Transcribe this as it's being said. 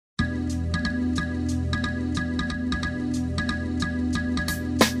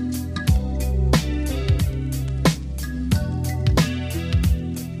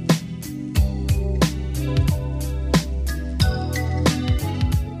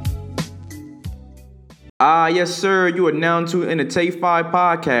Yes, sir. You are now tuned in the Take Five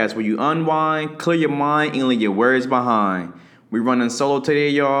podcast where you unwind, clear your mind, and leave your worries behind. We running solo today,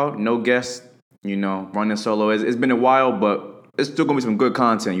 y'all. No guests, running solo. It's been a while, but it's still gonna be some good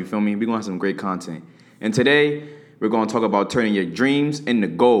content. You feel me? We're gonna have some great content. And today, we're gonna talk about turning your dreams into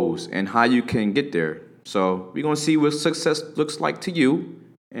goals and how you can get there. So we're gonna see what success looks like to you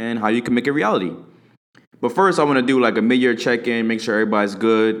and how you can make it reality. But first, I want to do like a mid-year check-in, make sure everybody's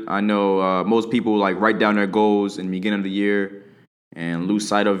good. I know most people like write down their goals in the beginning of the year and lose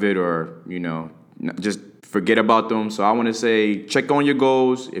sight of it, or just forget about them. So I want to say, check on your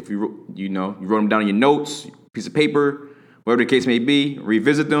goals. If you wrote them down in your notes, piece of paper, whatever the case may be,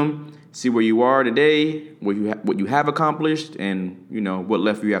 revisit them, see where you are today, what you have accomplished, and what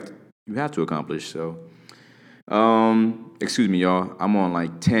left you have to accomplish. So. Excuse me, y'all. I'm on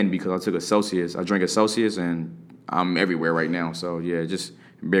like 10 because I took a Celsius. I drank a Celsius and I'm everywhere right now. So yeah, just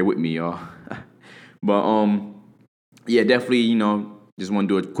bear with me, y'all. But yeah, definitely, just want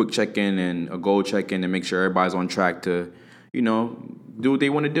to do a quick check-in and a goal check-in and make sure everybody's on track to, do what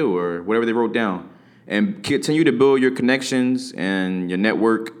they want to do or whatever they wrote down. And continue to build your connections and your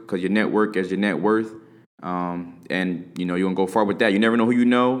network, because your network is your net worth. And you're gonna go far with that. You never know who you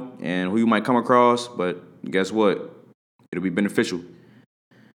know and who you might come across, but guess what? It'll be beneficial.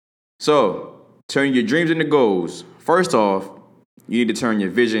 So, turn your dreams into goals. First off, you need to turn your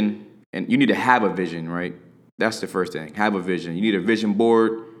vision, and you need to have a vision, right? That's the first thing. Have a vision. You need a vision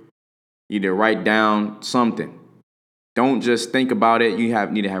board. You need to write down something. Don't just think about it. You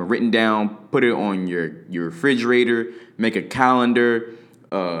need to have it written down. Put it on your refrigerator. Make a calendar.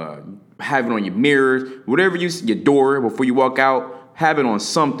 Have it on your mirrors. Whatever your door before you walk out. Have it on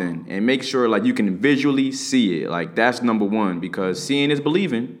something and make sure like you can visually see it. Like that's number one, because seeing is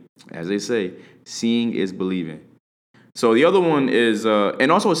believing, as they say. Seeing is believing. So the other one is,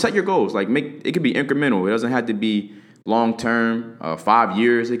 and also set your goals. Like it could be incremental. It doesn't have to be long term, 5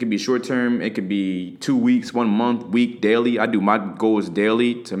 years. It could be short term. It could be 2 weeks, 1 month, week, daily. I do my goals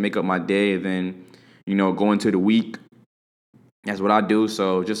daily to make up my day, and then go into the week. That's what I do.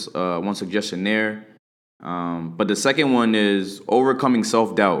 So just one suggestion there. But the second one is overcoming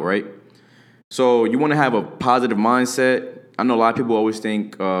self-doubt, right? So you want to have a positive mindset. I know a lot of people always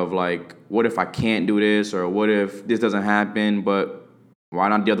think of like, what if I can't do this, or what if this doesn't happen? But why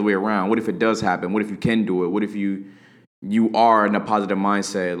not the other way around? What if it does happen? What if you can do it? What if you are in a positive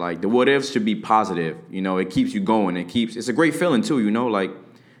mindset? Like the what ifs should be positive. It keeps you going. It's a great feeling too, like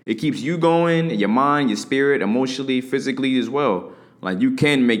it keeps you going, your mind, your spirit, emotionally, physically as well. Like you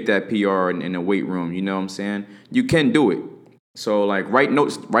can make that PR in a weight room, you know what I'm saying? You can do it. So like write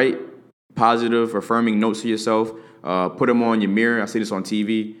positive, affirming notes to yourself. Put them on your mirror. I see this on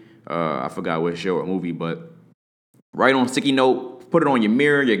TV. I forgot what show or movie, but write on a sticky note. Put it on your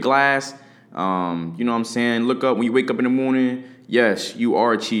mirror, your glass. You know what I'm saying? Look up when you wake up in the morning. Yes, you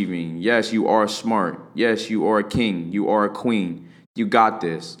are achieving. Yes, you are smart. Yes, you are a king. You are a queen. You got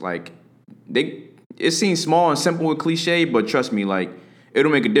this. Like it seems small and simple and cliche, but trust me, like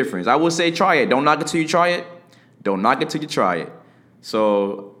it'll make a difference. I will say try it. Don't knock it till you try it. Don't knock it till you try it.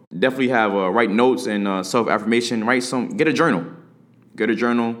 So definitely have write notes and self-affirmation. Get a journal. Get a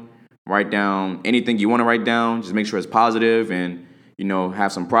journal. Write down anything you want to write down. Just make sure it's positive and,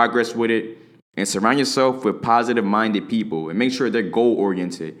 have some progress with it. And surround yourself with positive-minded people and make sure they're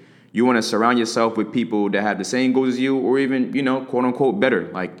goal-oriented. You want to surround yourself with people that have the same goals as you, or even, quote-unquote better.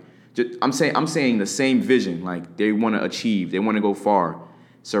 Like, I'm saying the same vision. Like they want to achieve, they want to go far.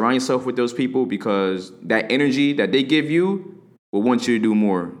 Surround yourself with those people, because that energy that they give you will want you to do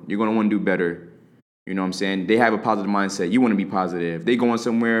more. You're gonna want to do better. You know what I'm saying? They have a positive mindset. You want to be positive. They going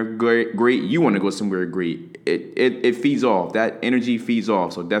somewhere great. You want to go somewhere great. It feeds off. That energy feeds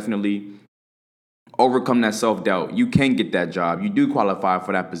off. So definitely overcome that self-doubt. You can get that job. You do qualify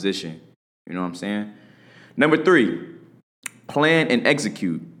for that position. You know what I'm saying? Number 3, plan and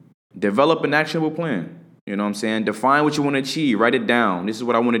execute. Develop an actionable plan. You know what I'm saying? Define what you want to achieve. Write it down. This is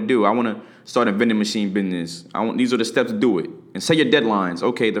what I want to do. I want to start a vending machine business. These are the steps to do it. And set your deadlines.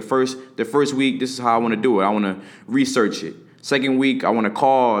 Okay, the first week, this is how I want to do it. I want to research it. Second week, I want to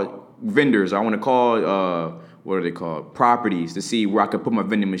call vendors. I want to call, what are they called? Properties, to see where I can put my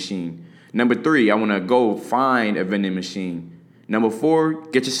vending machine. Number 3, I want to go find a vending machine. Number 4,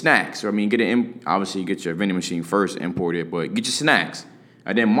 get your snacks. Obviously, get your vending machine first, import it, but get your snacks.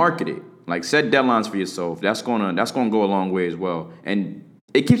 And then market it. Like set deadlines for yourself. That's gonna go a long way as well. And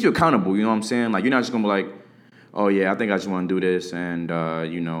it keeps you accountable, you know what I'm saying? Like you're not just gonna be like, oh yeah, I think I just wanna do this and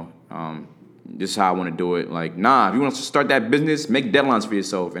this is how I wanna do it. Like, nah, if you want to start that business, make deadlines for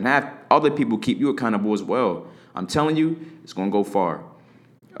yourself and have other people keep you accountable as well. I'm telling you, it's gonna go far.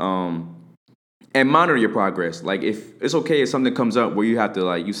 and monitor your progress. Like if it's okay if something comes up where you have to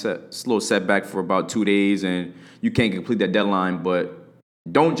like you set slow setback for about 2 days and you can't complete that deadline, but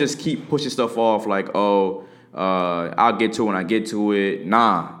don't just keep pushing stuff off like, oh, I'll get to it when I get to it.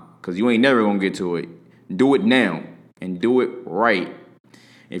 Nah, because you ain't never gonna get to it. Do it now and do it right.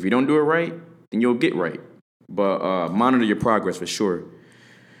 If you don't do it right, then you'll get right. But monitor your progress for sure.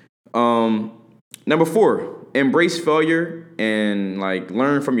 Number 4, embrace failure and like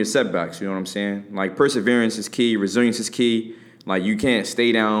learn from your setbacks. You know what I'm saying? Like perseverance is key, resilience is key. Like you can't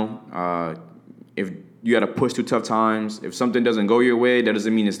stay down. If you got to push through tough times, if something doesn't go your way, that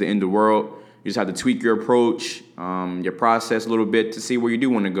doesn't mean it's the end of the world. You just have to tweak your approach, your process a little bit to see where you do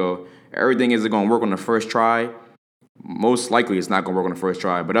want to go. Everything isn't going to work on the first try. Most likely it's not going to work on the first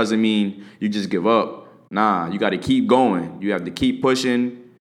try, but doesn't mean you just give up. Nah, you got to keep going. You have to keep pushing.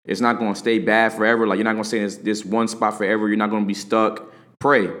 It's not going to stay bad forever. Like, you're not going to stay in this one spot forever. You're not going to be stuck.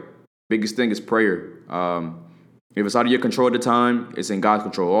 Pray. Biggest thing is prayer. If it's out of your control at the time, it's in God's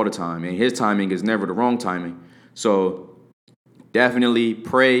control all the time. And his timing is never the wrong timing. So definitely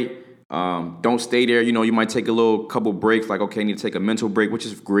pray. Don't stay there. You know, you might take a little couple breaks. Like, okay, I need to take a mental break, which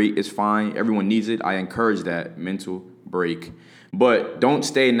is great. It's fine. Everyone needs it. I encourage that mental break. But don't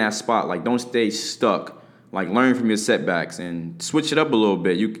stay in that spot. Like, don't stay stuck. Like, learn from your setbacks and switch it up a little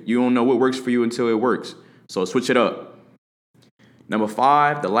bit. You don't know what works for you until it works. So switch it up. Number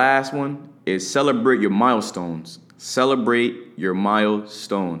 5, the last one, is celebrate your milestones. Celebrate your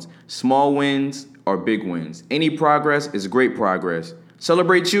milestones. Small wins are big wins. Any progress is great progress.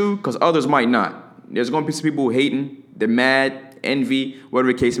 Celebrate you because others might not. There's going to be some people hating, they're mad, envy,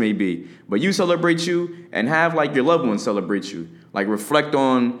 whatever the case may be. But you celebrate you and have like your loved ones celebrate you. Like reflect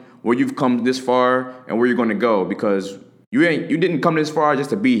on where you've come this far and where you're going to go, because you didn't come this far just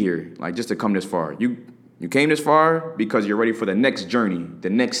to be here, like just to come this far. You came this far because you're ready for the next journey,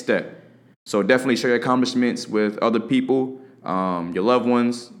 the next step. So definitely share your accomplishments with other people, your loved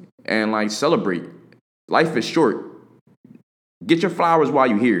ones, and like celebrate. Life is short. Get your flowers while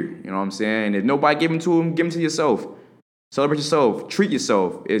you're here. You know what I'm saying? If nobody give them to them, give them to yourself. Celebrate yourself. Treat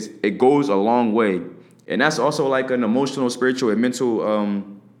yourself. It goes a long way. And that's also like an emotional, spiritual, and mental,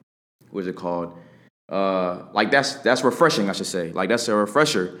 what's it called? Like that's refreshing, I should say. Like that's a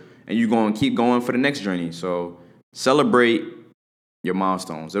refresher. And you're going to keep going for the next journey. So celebrate your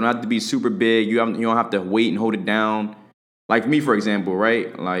milestones. They don't have to be super big. You don't have to wait and hold it down. Like me, for example,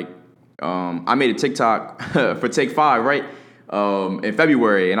 right? Like I made a TikTok for Take 5, right? In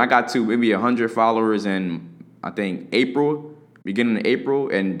February, and I got to maybe 100 followers in, I think, beginning of April,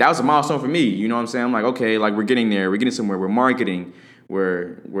 and that was a milestone for me. You know what I'm saying? I'm like, okay, like we're getting there. We're getting somewhere. We're marketing.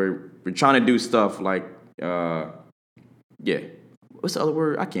 We're trying to do stuff like, yeah. What's the other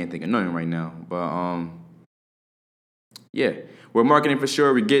word? I can't think of nothing right now. But yeah, we're marketing for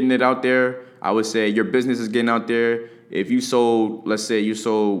sure. We're getting it out there. I would say your business is getting out there. If you sold, let's say you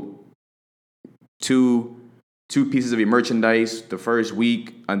sold two pieces of your merchandise the first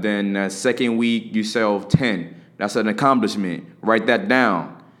week, and then the second week you sell 10. That's an accomplishment. Write that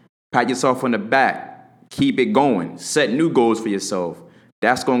down. Pat yourself on the back. Keep it going. Set new goals for yourself.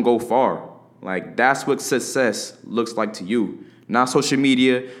 That's going to go far. Like, that's what success looks like to you. Not social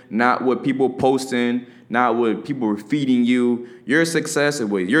media, not what people posting, not what people are feeding you. Your success is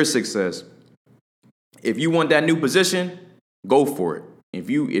with your success. If you want that new position, go for it. If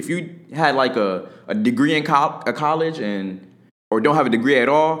you had like a degree in college or don't have a degree at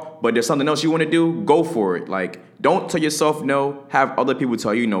all, but there's something else you want to do, go for it. Like, don't tell yourself no. Have other people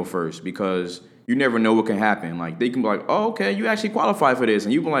tell you no first, because you never know what can happen. Like, they can be like, oh, okay, you actually qualify for this.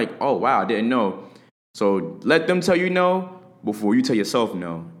 And you be like, oh, wow, I didn't know. So let them tell you no before you tell yourself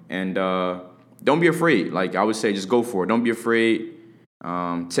no. And don't be afraid. Like, I would say just go for it. Don't be afraid.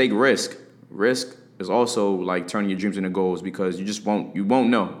 Take risk. Risk is also like turning your dreams into goals, because you won't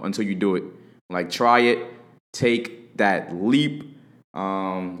know until you do it. Like, try it. Take that leap.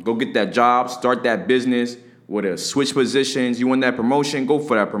 Go get that job. Start that business. With a switch positions. You want that promotion? Go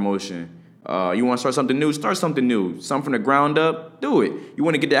for that promotion. You want to start something new? Start something new. Something from the ground up? Do it. You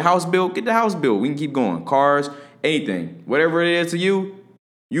want to get that house built? Get the house built. We can keep going. Cars, anything. Whatever it is to you,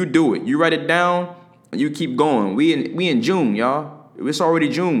 you do it. You write it down, and you keep going. We in June, y'all. It's already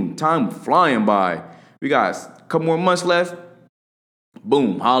June. Time flying by. We got a couple more months left.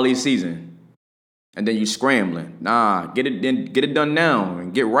 Boom, holiday season. And then you scrambling. Nah, get it done now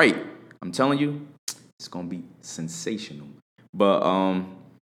and get right. I'm telling you, it's gonna be sensational. But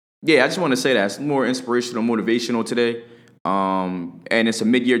yeah, I just want to say that it's more inspirational, motivational today. And it's a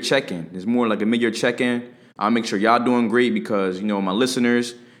mid-year check-in. It's more like a mid-year check-in. I'll make sure y'all doing great, because, you know, my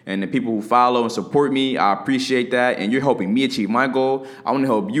listeners, And the people who follow and support me, I appreciate that. And you're helping me achieve my goal. I want to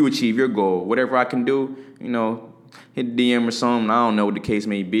help you achieve your goal. Whatever I can do, hit DM or something. I don't know what the case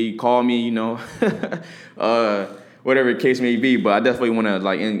may be. Call me, uh, whatever the case may be. But I definitely want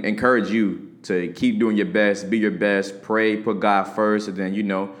to encourage you to keep doing your best, be your best, pray, put God first, and then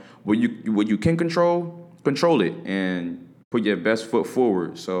what you can control it, and put your best foot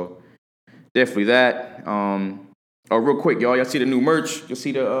forward. So definitely that. Oh, real quick, y'all see the new merch? You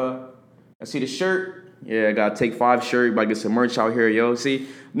see the shirt? Yeah, I got Take 5 shirt. About to get some merch out here, yo. See,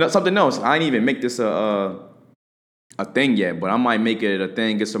 something else. I ain't even make this a thing yet, but I might make it a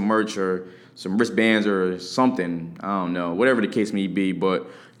thing. Get some merch or some wristbands or something. I don't know, whatever the case may be. But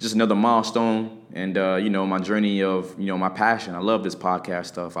just another milestone, and my journey of my passion. I love this podcast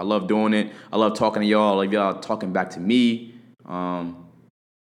stuff. I love doing it. I love talking to y'all. I love y'all talking back to me.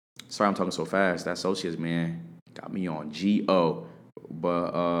 Sorry, I'm talking so fast. That associates, man, got me on GO.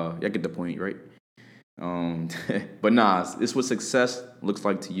 But y'all get the point, right? But nah, it's what success looks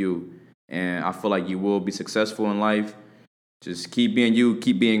like to you. And I feel like you will be successful in life. Just keep being you,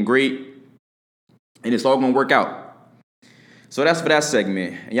 keep being great, and it's all gonna work out. So that's for that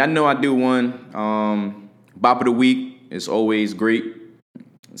segment. And y'all know I do one. Bop of the week is always great.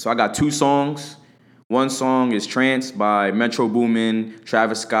 So I got 2 songs. One song is Trance by Metro Boomin,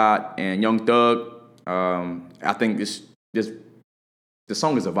 Travis Scott, and Young Thug. I think the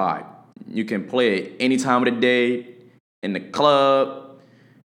song is a vibe. You can play it any time of the day, in the club.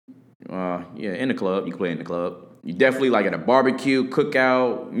 In the club. You can play it in the club. You definitely at a barbecue,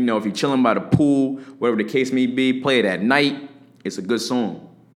 cookout. If you're chilling by the pool, whatever the case may be, play it at night. It's a good song.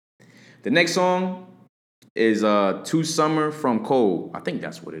 The next song is Too Summer from Cold. I think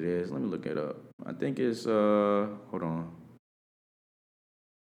that's what it is. Let me look it up. I think it's, hold on.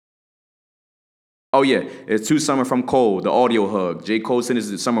 Oh, yeah. It's Too Summer from Cold, the audio hug. J. Cole sent it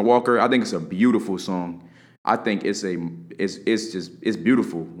to Summer Walker. I think it's a beautiful song. I think it's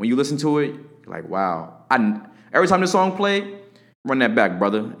beautiful. When you listen to it, you're like, wow. Every time this song play, run that back,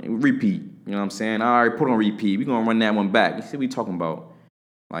 brother. And repeat. You know what I'm saying? All right, put on repeat. We're going to run that one back. You see what we talking about?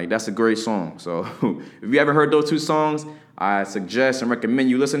 That's a great song. So if you ever heard those 2 songs, I suggest and recommend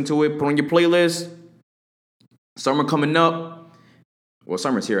you listen to it. Put on your playlist. Summer coming up. Well,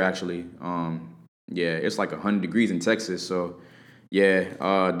 summer's here, actually. It's 100 degrees in Texas. So,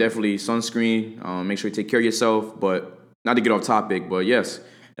 definitely sunscreen. Make sure you take care of yourself. But not to get off topic, but yes,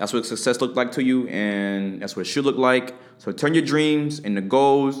 that's what success looked like to you. And that's what it should look like. So turn your dreams into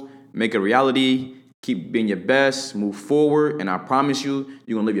goals. Make it a reality. Keep being your best, move forward, and I promise you,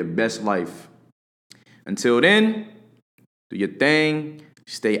 you're going to live your best life. Until then, do your thing.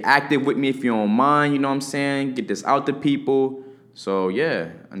 Stay active with me if you don't mind, you know what I'm saying? Get this out to people. So,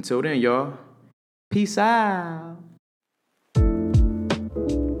 until then, y'all, peace out.